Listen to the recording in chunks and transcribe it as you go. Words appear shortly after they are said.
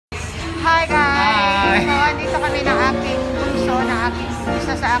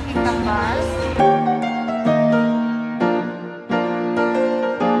sa aking kambal.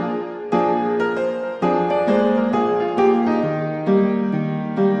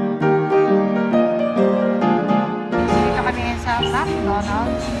 Dito kami sa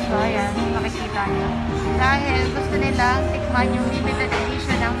McDonald's. So, ayan, makikita niyo. Dahil gusto nilang tikman yung limited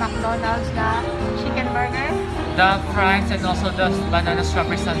edition ng McDonald's na chicken burger. The fries and also the banana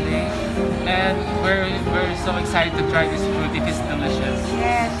strawberry sundae, and we're so excited to try this food. It is delicious.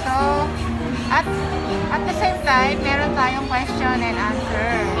 Yes, so at the same time, meron tayong question and answer.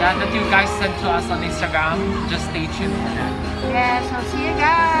 Yeah, that you guys sent to us on Instagram. Just stay tuned for that. Yes, so see you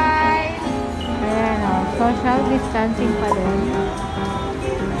guys! Ayan o, social distancing pa rin.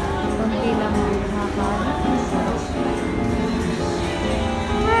 Kunti lang makan.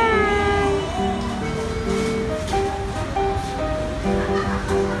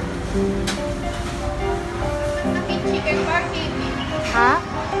 Chicken party. Ha?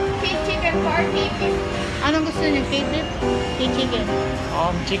 Chicken party. Anong gusto niyo? Favorite? Chicken.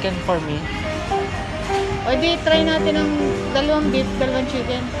 Chicken for me. O di, try natin ng dalawang beef, dalawang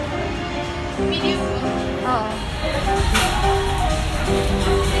chicken. Medium. Oo.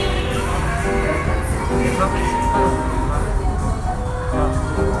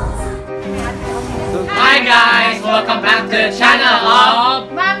 Hi guys! Welcome back to the channel of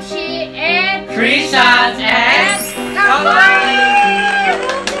Mamshi and Christians and Kawaii!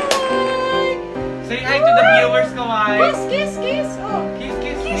 Say hi to the viewers, Kawaii! Kiss, kiss! Oh, Kiss,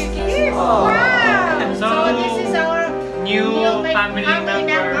 kiss, kiss, kiss! kiss! Oh. Wow! So, this is our new family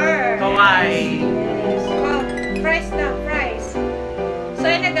member, Kawaii! Yes. Wow, fries na, fries. So,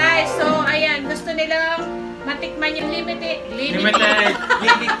 yun na guys. So, ayan, gusto nilang matikman yung limited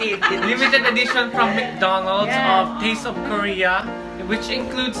edition from McDonald's Yeah. of Taste of Korea, which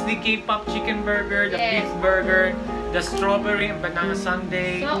includes the K-pop chicken burger, the Yes. beef burger, the strawberry and banana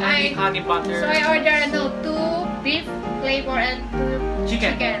sundae, So, and the honey butter. So, I ordered 2 beef flavor and 2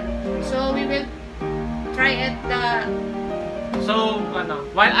 chicken. So, we will try it So,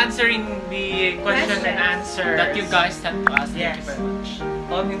 while answering the question and answer that you guys sent to us, thank you very much,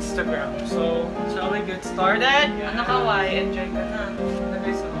 on Instagram. So, shall we get started? Ano Kawaii? Enjoy ka na.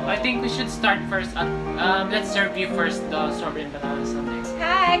 I think we should start first at, let's serve you first the strawberry and banana sundae.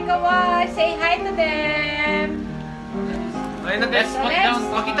 Hi, Kawaii! Say hi to them! Okay na guys, put down.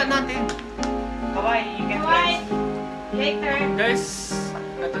 Pakita natin. Kawaii, you can Kawaii! try. Later! Guys,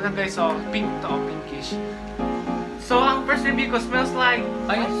 ito na guys, oh, pink to, pinkish. So, ang first review ko smells like,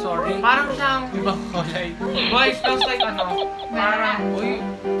 ay, sorry, parang siyang ibang kulay. Boy, smells like parang, uy,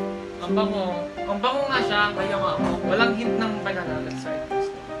 ang bango. Ang bango nga siya, kaya nga, walang hint ng banana. Let's try this.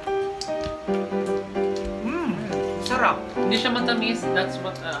 Sarap. Hindi siya matamis, that's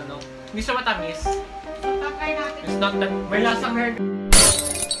what, hindi siya matamis. Try natin. It's not that, may lasang hair.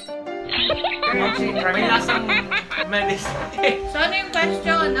 May lasang medicine. So, ano yung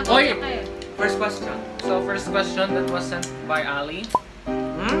question? Ako Oy! kayo. First question. So, first question that was sent by Ali.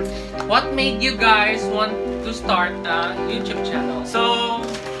 What made you guys want to start a YouTube channel? So,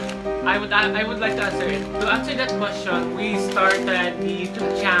 I would like to answer it. To answer that question, we started the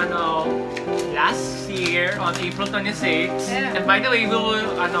YouTube channel last year on April 26th. Yeah. And by the way, we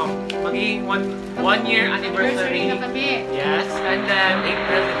will magiging one year anniversary. Na kami. Yes, and then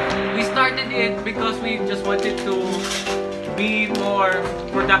April, we started it because we just wanted to be more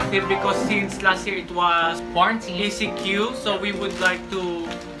productive, because since last year it was quarantine ECQ, so we would like to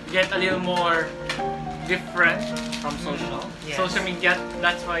get a little more different from social media.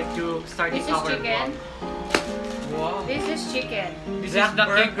 That's why to start This is our chicken. vlog. Wow. This is chicken. This Black is the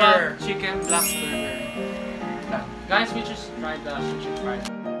burger. K-pop chicken black burger. Guys, we just tried the chicken fried.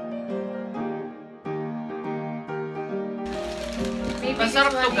 Maybe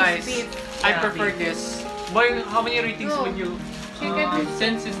Masarap this to one guys. is beef. I prefer this. Boy, how many ratings No. would you? Chicken is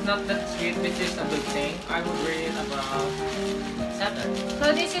Since it's not that sweet, which is a good thing, I would rate it about 7.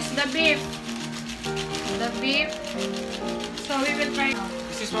 So this is the beef. The beef. So we will try.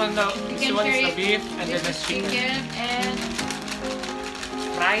 This is one is the beef, and then the This is chicken. and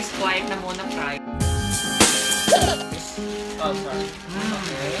Fries, quiet na muna, fries. Oh, sorry.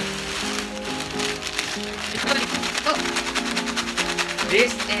 Okay.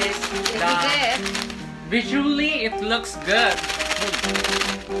 This is the... Visually, it looks good.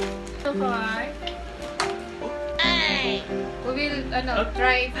 So far, we will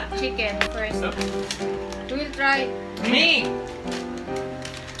try chicken first. We will try. Me.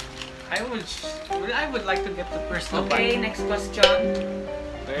 I would like to get the first Okay, bite. next question.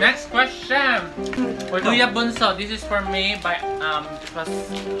 Next question. Kuya Bunso, this is for me by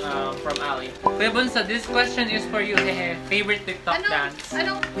from Ali. Kuya Bunso, this question is for you. Favorite TikTok dance.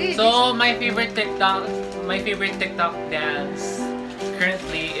 So my favorite TikTok dance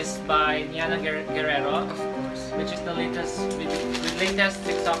currently is by Niana Guerrero, of course, which is the latest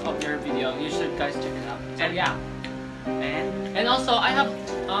TikTok of your video. You should guys check it out. So yeah. And also I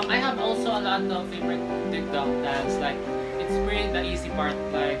have also a lot of favorite TikTok dance, like it's pretty the easy part,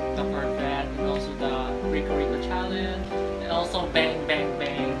 like the perfect, and also the Rico Rico challenge, and also bang bang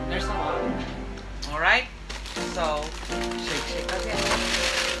bang. There's a lot. Alright. So, shake again.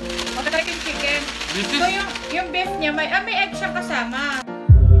 Pagkatalik yung chicken. So yung beef niya, may egg siya kasama.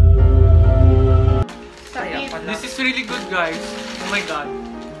 This is really good, guys. Oh my god.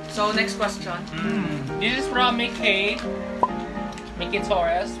 So, next question. This is from Mickey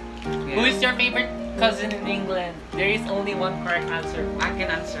Torres. Yeah. Who is your favorite cousin in England? There is only one correct answer. I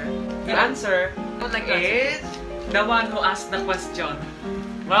can answer. The answer is the one who asked the question.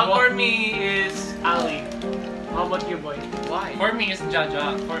 Well, for me is Ali. How about you, boy? Why? For me is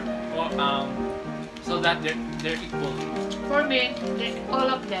Jaja. So that they're equal. For me, all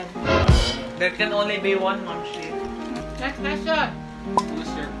of them. There can only be one mom sheet. Next question. Who's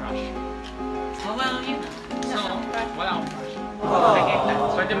your crush? Oh, well, you know. So, wala akong crush.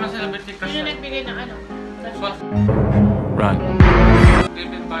 Pwede mo celebrity crush Sino na. nagbigay ng ano? Run.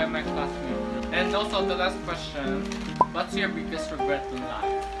 Given by my classmate. And also the last question, what's your biggest regret in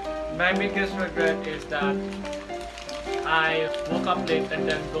life? My biggest regret is that I woke up late and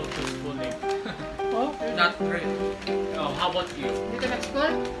then go to school late. Oh, Not great. Oh, how about you? Hindi ka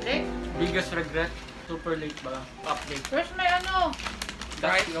nag-school? Late? Biggest regret? Super late ba? Up late. First may ano?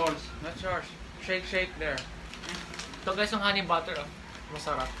 That's yours. That's yours. Shake there. Ito guys yung honey butter.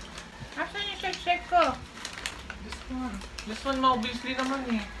 Masarap. Asan yung shake ko? This one. This one obviously naman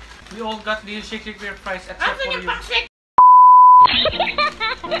eh. We all got the shake your fries except Asan for yung you. pang-shake?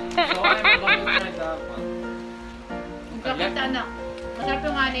 So I'm about to try that one. Ang kapit anak. Masarap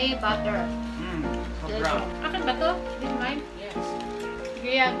yung honey butter. Brown. Akin ba to? This mine? Yes.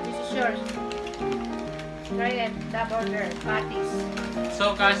 Sige yan, this is yours. Try it, the burger, patties.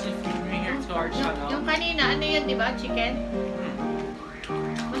 So guys, if you're new here to our channel, Yung kanina, ano yun, di ba? Chicken?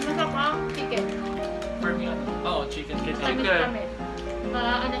 Mas masarap ang chicken. for me, oh, chicken. Sabi kami.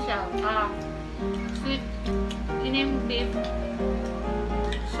 Ano siya? Sweet. Yun yung beef.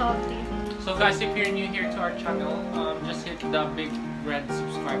 Salty. So guys, if you're new here to our channel, just hit the big red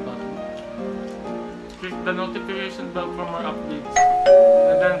subscribe button. Click the notification bell for more updates.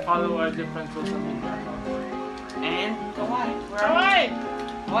 And then follow our different social media accounts. And, Kawai. Kawai!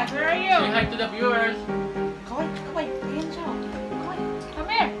 What? Where are you? Say hi to the viewers. Kawai, ayan siya. Kawai. Come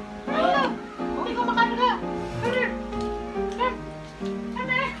here! Ayun! Hindi ko makarga! Come here! Come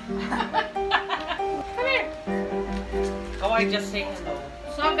here! Come here! Kawai, just say hello.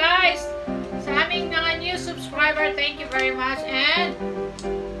 So guys, sa aming mga new subscriber, thank you very much, and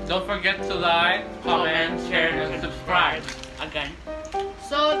Don't forget to like, comment, share, and subscribe. Again.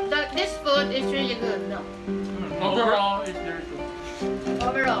 so this food is really good, no? Overall, it's very good.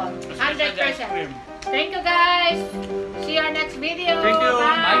 Overall, Especially the ice 100%. cream. Thank you guys. See you our next video. Thank you.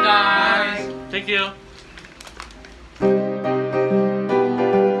 Bye. Bye guys. Thank you.